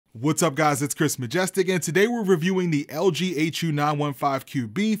What's up guys, it's Chris Majestic, and today we're reviewing the LG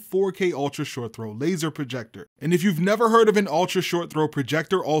HU915QB 4K Ultra Short Throw Laser Projector. And if you've never heard of an Ultra Short Throw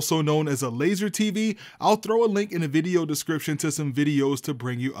Projector, also known as a laser TV, I'll throw a link in the video description to some videos to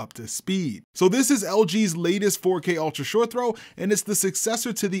bring you up to speed. So this is LG's latest 4K Ultra Short Throw, and it's the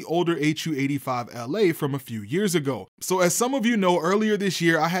successor to the older HU85LA from a few years ago. So as some of you know, earlier this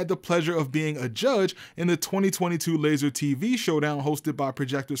year I had the pleasure of being a judge in the 2022 Laser TV Showdown hosted by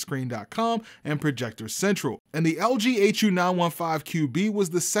Projectorscreen.com and Projector Central. And the LG HU915QB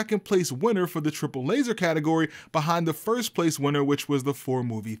was the second place winner for the triple laser category behind the first place winner, which was the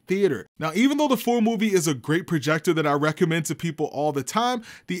Formovie Theater. Now, even though the Formovie is a great projector that I recommend to people all the time,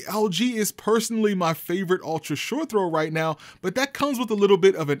 the LG is personally my favorite ultra short throw right now, but that comes with a little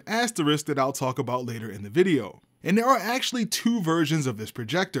bit of an asterisk that I'll talk about later in the video. And there are actually two versions of this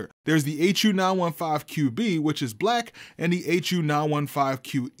projector. There's the HU915QB, which is black, and the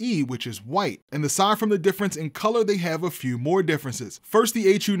HU915QE, which is white. And aside from the difference in color, they have a few more differences. First, the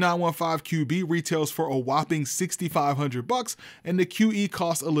HU915QB retails for a whopping $6,500, and the QE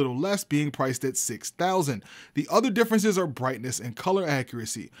costs a little less, being priced at $6,000. The other differences are brightness and color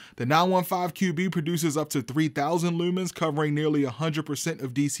accuracy. The 915QB produces up to 3,000 lumens, covering nearly 100%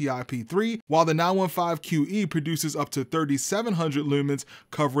 of DCI-P3, while the 915QE produces up to 3,700 lumens,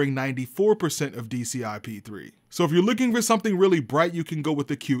 covering 94% of DCI-P3. So if you're looking for something really bright, you can go with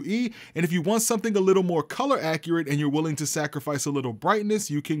the QE, and if you want something a little more color accurate and you're willing to sacrifice a little brightness,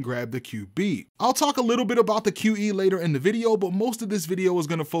 you can grab the QB. I'll talk a little bit about the QE later in the video, but most of this video is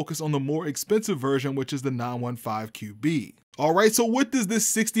going to focus on the more expensive version, which is the 915QB. Alright, so what does this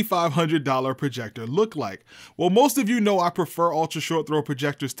 $6,500 projector look like? Well, most of you know I prefer ultra short throw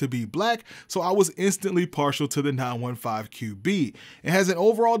projectors to be black, so I was instantly partial to the 915QB. It has an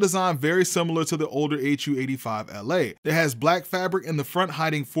overall design very similar to the older HU85LA. It has black fabric in the front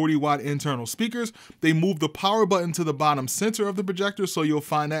hiding 40-watt internal speakers. They move the power button to the bottom center of the projector, so you'll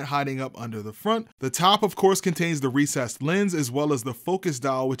find that hiding up under the front. The top, of course, contains the recessed lens as well as the focus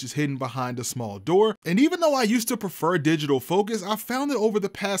dial, which is hidden behind a small door. And even though I used to prefer digital focus, I found that over the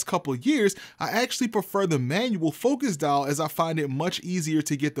past couple years, I actually prefer the manual focus dial, as I find it much easier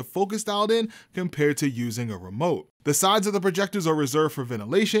to get the focus dialed in compared to using a remote. The sides of the projectors are reserved for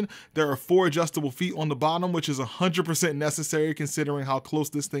ventilation. There are 4 adjustable feet on the bottom, which is 100% necessary considering how close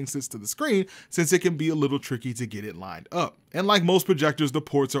this thing sits to the screen, since it can be a little tricky to get it lined up. And like most projectors, the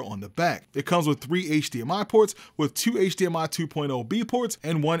ports are on the back. It comes with 3 HDMI ports, with 2 HDMI 2.0B ports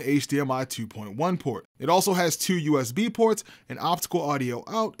and 1 HDMI 2.1 port. It also has 2 USB ports, an optical audio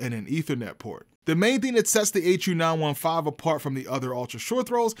out, and an Ethernet port. The main thing that sets the HU915 apart from the other ultra short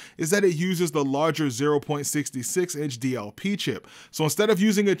throws is that it uses the larger 0.66-inch DLP chip. So instead of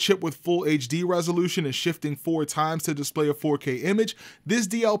using a chip with full HD resolution and shifting 4 times to display a 4K image, this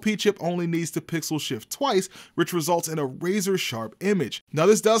DLP chip only needs to pixel shift twice, which results in a razor sharp image. Now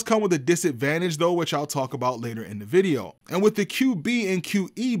this does come with a disadvantage though, which I'll talk about later in the video. And with the QB and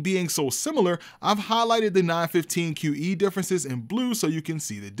QE being so similar, I've highlighted the 915QE differences in blue so you can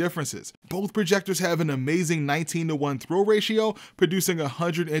see the differences. Both projectors have an amazing 19:1 throw ratio, producing a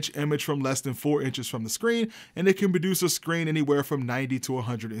 100-inch image from less than 4 inches from the screen, and it can produce a screen anywhere from 90 to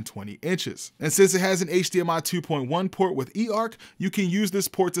 120 inches. And since it has an HDMI 2.1 port with eARC, you can use this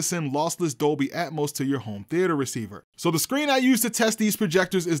port to send lossless Dolby Atmos to your home theater receiver. So the screen I use to test these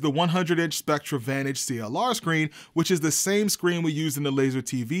projectors is the 100-inch Spectra Vantage CLR screen, which is the same screen we used in the Laser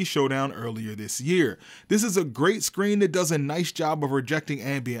TV Showdown earlier this year. This is a great screen that does a nice job of rejecting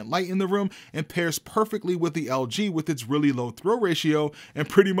ambient light in the room and pairs perfectly with the LG with its really low throw ratio and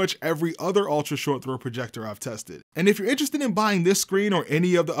pretty much every other ultra short throw projector I've tested. And if you're interested in buying this screen or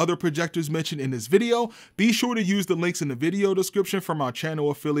any of the other projectors mentioned in this video, be sure to use the links in the video description from our channel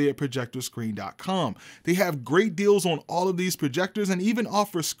affiliate Projectorscreen.com. They have great deals on all of these projectors and even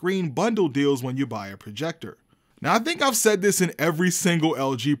offer screen bundle deals when you buy a projector. Now, I think I've said this in every single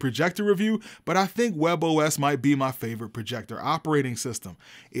LG projector review, but I think WebOS might be my favorite projector operating system.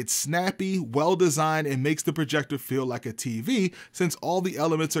 It's snappy, well-designed, and makes the projector feel like a TV, since all the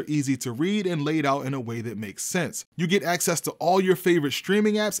elements are easy to read and laid out in a way that makes sense. You get access to all your favorite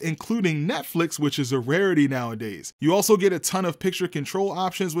streaming apps, including Netflix, which is a rarity nowadays. You also get a ton of picture control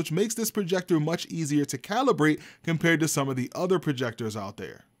options, which makes this projector much easier to calibrate compared to some of the other projectors out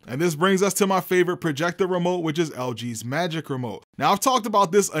there. And this brings us to my favorite projector remote, which is LG's Magic Remote. Now, I've talked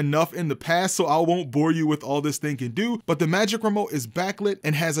about this enough in the past, so I won't bore you with all this thing can do, but the Magic Remote is backlit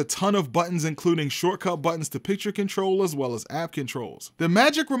and has a ton of buttons, including shortcut buttons to picture control as well as app controls. The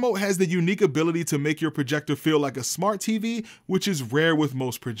Magic Remote has the unique ability to make your projector feel like a smart TV, which is rare with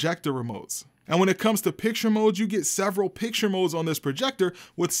most projector remotes. And when it comes to picture modes, you get several picture modes on this projector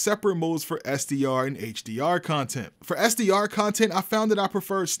with separate modes for SDR and HDR content. For SDR content, I found that I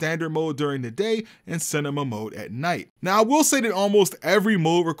preferred standard mode during the day and cinema mode at night. Now, I will say that almost every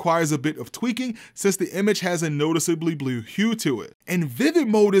mode requires a bit of tweaking since the image has a noticeably blue hue to it. And vivid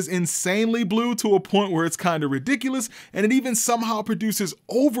mode is insanely blue to a point where it's kind of ridiculous, and it even somehow produces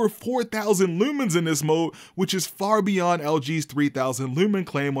over 4,000 lumens in this mode, which is far beyond LG's 3,000 lumen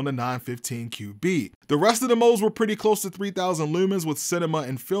claim on the 915QB. The rest of the modes were pretty close to 3,000 lumens, with cinema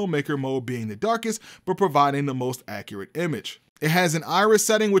and filmmaker mode being the darkest, but providing the most accurate image. It has an iris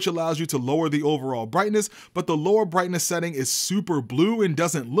setting which allows you to lower the overall brightness, but the lower brightness setting is super blue and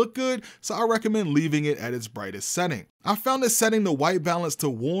doesn't look good, so I recommend leaving it at its brightest setting. I found that setting the white balance to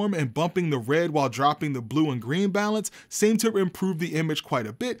warm and bumping the red while dropping the blue and green balance seemed to improve the image quite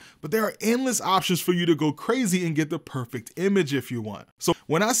a bit, but there are endless options for you to go crazy and get the perfect image if you want. So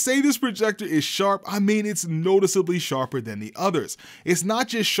when I say this projector is sharp, I mean it's noticeably sharper than the others. It's not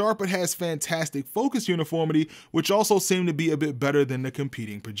just sharp, it has fantastic focus uniformity, which also seemed to be a bit better than the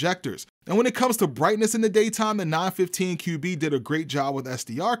competing projectors. And when it comes to brightness in the daytime, the 915QB did a great job with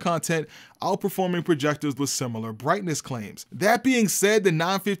SDR content, outperforming projectors with similar brightness claims. That being said, the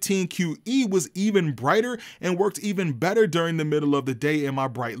 915QE was even brighter and worked even better during the middle of the day in my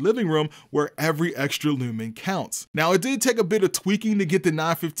bright living room, where every extra lumen counts. Now, it did take a bit of tweaking to get the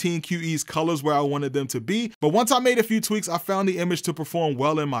 915QE's colors where I wanted them to be, but once I made a few tweaks, I found the image to perform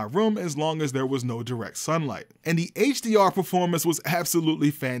well in my room as long as there was no direct sunlight. And the HDR performance was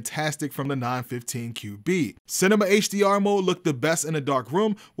absolutely fantastic from the 915QB. Cinema HDR mode looked the best in a dark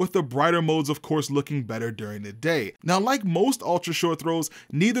room, with the brighter modes of course looking better during the day. Now, like most ultra short throws,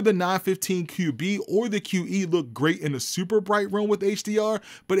 neither the 915QB or the QE look great in a super bright room with HDR,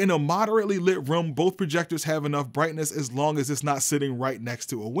 but in a moderately lit room, both projectors have enough brightness as long as it's not sitting right next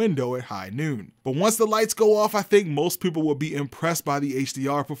to a window at high noon. But once the lights go off, I think most people will be impressed by the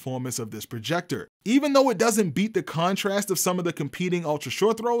HDR performance of this projector. Even though it doesn't beat the contrast of some of the competing ultra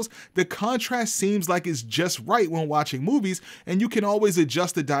short throws, the contrast seems like it's just right when watching movies, and you can always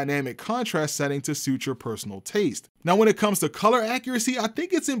adjust the dynamic contrast setting to suit your personal taste. Now, when it comes to color accuracy, I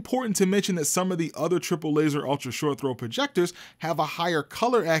think it's important to mention that some of the other triple laser ultra short throw projectors have a higher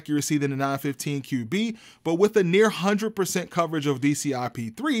color accuracy than the 915QB, but with a near 100% coverage of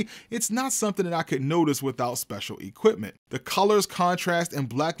DCI-P3, it's not something that I could notice without special equipment. The colors, contrast, and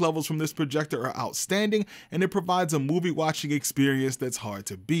black levels from this projector are outstanding, and it provides a movie watching experience that's hard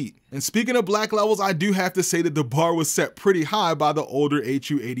to beat. And speaking of black levels, I do have to say that the bar was set pretty high by the older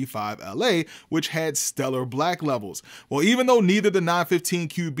HU85LA, which had stellar black levels. Well, even though neither the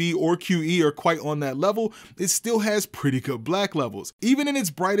 915QB or QE are quite on that level, it still has pretty good black levels. Even in its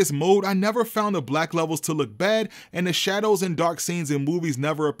brightest mode, I never found the black levels to look bad, and the shadows and dark scenes in movies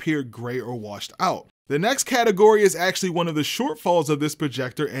never appeared gray or washed out. The next category is actually one of the shortfalls of this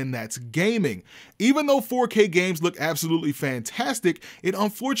projector, and that's gaming. Even though 4K games look absolutely fantastic, it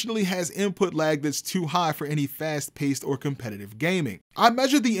unfortunately has input lag that's too high for any fast-paced or competitive gaming. I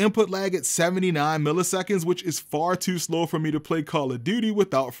measured the input lag at 79 milliseconds, which is far too slow for me to play Call of Duty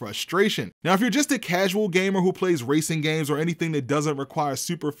without frustration. Now, if you're just a casual gamer who plays racing games or anything that doesn't require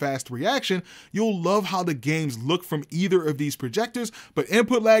super fast reaction, you'll love how the games look from either of these projectors, but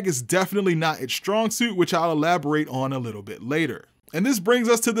input lag is definitely not its strong suit, which I'll elaborate on a little bit later. And this brings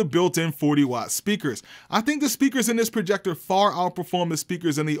us to the built-in 40-watt speakers. I think the speakers in this projector far outperform the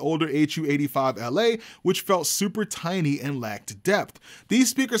speakers in the older HU85LA, which felt super tiny and lacked depth. These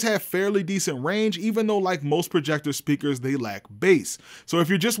speakers have fairly decent range, even though like most projector speakers, they lack bass. So if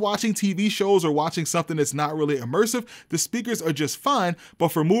you're just watching TV shows or watching something that's not really immersive, the speakers are just fine, but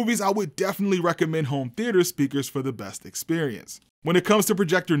for movies, I would definitely recommend home theater speakers for the best experience. When it comes to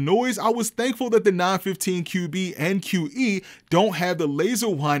projector noise, I was thankful that the 915QB and QE don't have the laser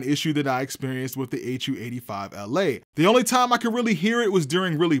whine issue that I experienced with the HU85LA. The only time I could really hear it was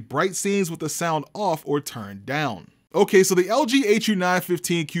during really bright scenes with the sound off or turned down. Okay, so the LG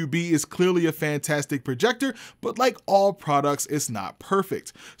HU915QB is clearly a fantastic projector, but like all products, it's not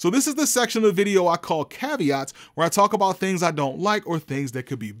perfect. So this is the section of the video I call caveats, where I talk about things I don't like or things that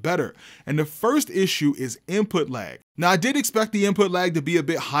could be better. And the first issue is input lag. Now, I did expect the input lag to be a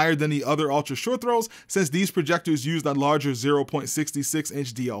bit higher than the other ultra short throws, since these projectors used a larger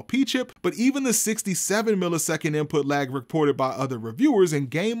 0.66-inch DLP chip, but even the 67 millisecond input lag reported by other reviewers in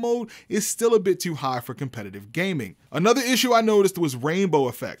game mode is still a bit too high for competitive gaming. Another issue I noticed was rainbow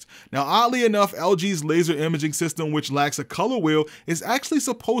effect. Now, oddly enough, LG's laser imaging system, which lacks a color wheel, is actually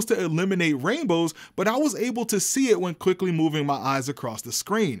supposed to eliminate rainbows, but I was able to see it when quickly moving my eyes across the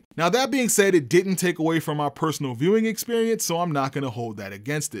screen. Now, that being said, it didn't take away from my personal viewing experience, so I'm not going to hold that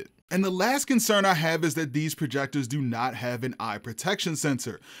against it. And the last concern I have is that these projectors do not have an eye protection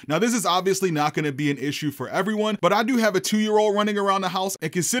sensor. Now this is obviously not going to be an issue for everyone, but I do have a 2-year-old running around the house,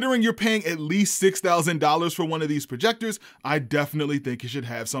 and considering you're paying at least $6,000 for one of these projectors, I definitely think you should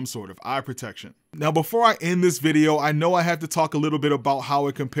have some sort of eye protection. Now before I end this video, I know I have to talk a little bit about how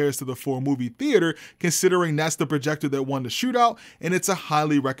it compares to the Formovie Theater, considering that's the projector that won the shootout, and it's a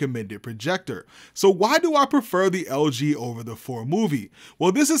highly recommended projector. So why do I prefer the LG over the Formovie?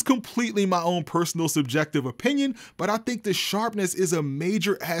 Well, this is completely my own personal subjective opinion, but I think the sharpness is a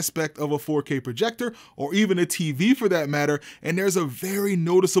major aspect of a 4K projector, or even a TV for that matter, and there's a very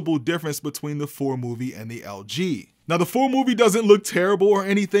noticeable difference between the Formovie and the LG. Now the Formovie doesn't look terrible or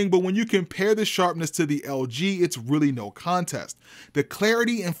anything, but when you compare the sharpness to the LG, it's really no contest. The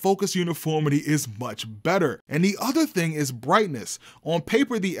clarity and focus uniformity is much better. And the other thing is brightness. On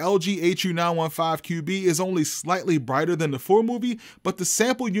paper, the LG HU915QB is only slightly brighter than the Formovie, but the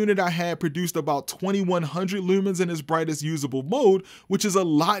sample unit I had produced about 2100 lumens in its brightest usable mode, which is a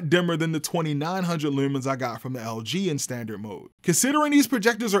lot dimmer than the 2900 lumens I got from the LG in standard mode. Considering these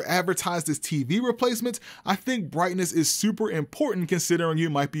projectors are advertised as TV replacements, I think brightness is super important considering you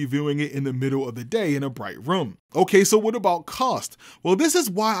might be viewing it in the middle of the day in a bright room. Okay, so what about cost? Well, this is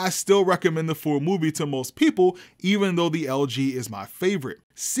why I still recommend the Formovie to most people, even though the LG is my favorite.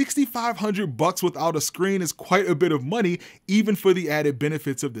 $6,500 without a screen is quite a bit of money, even for the added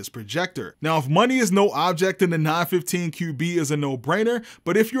benefits of this projector. Now, if money is no object, then the 915QB is a no-brainer,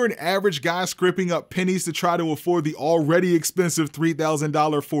 but if you're an average guy scraping up pennies to try to afford the already expensive $3,000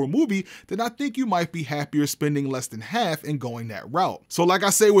 Formovie, then I think you might be happier spending less than half and going that route. So like I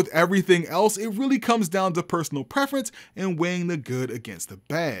say with everything else, it really comes down to personal preference and weighing the good against the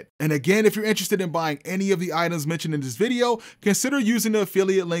bad. And again, if you're interested in buying any of the items mentioned in this video, consider using the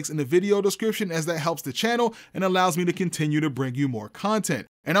affiliate links in the video description, as that helps the channel and allows me to continue to bring you more content.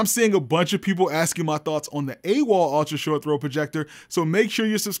 And I'm seeing a bunch of people asking my thoughts on the AWOL ultra short throw projector, so make sure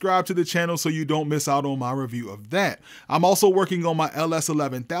you're subscribed to the channel so you don't miss out on my review of that. I'm also working on my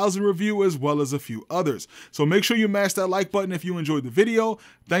LS11000 review as well as a few others. So make sure you mash that like button if you enjoyed the video.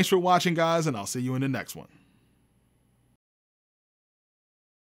 Thanks for watching guys, and I'll see you in the next one.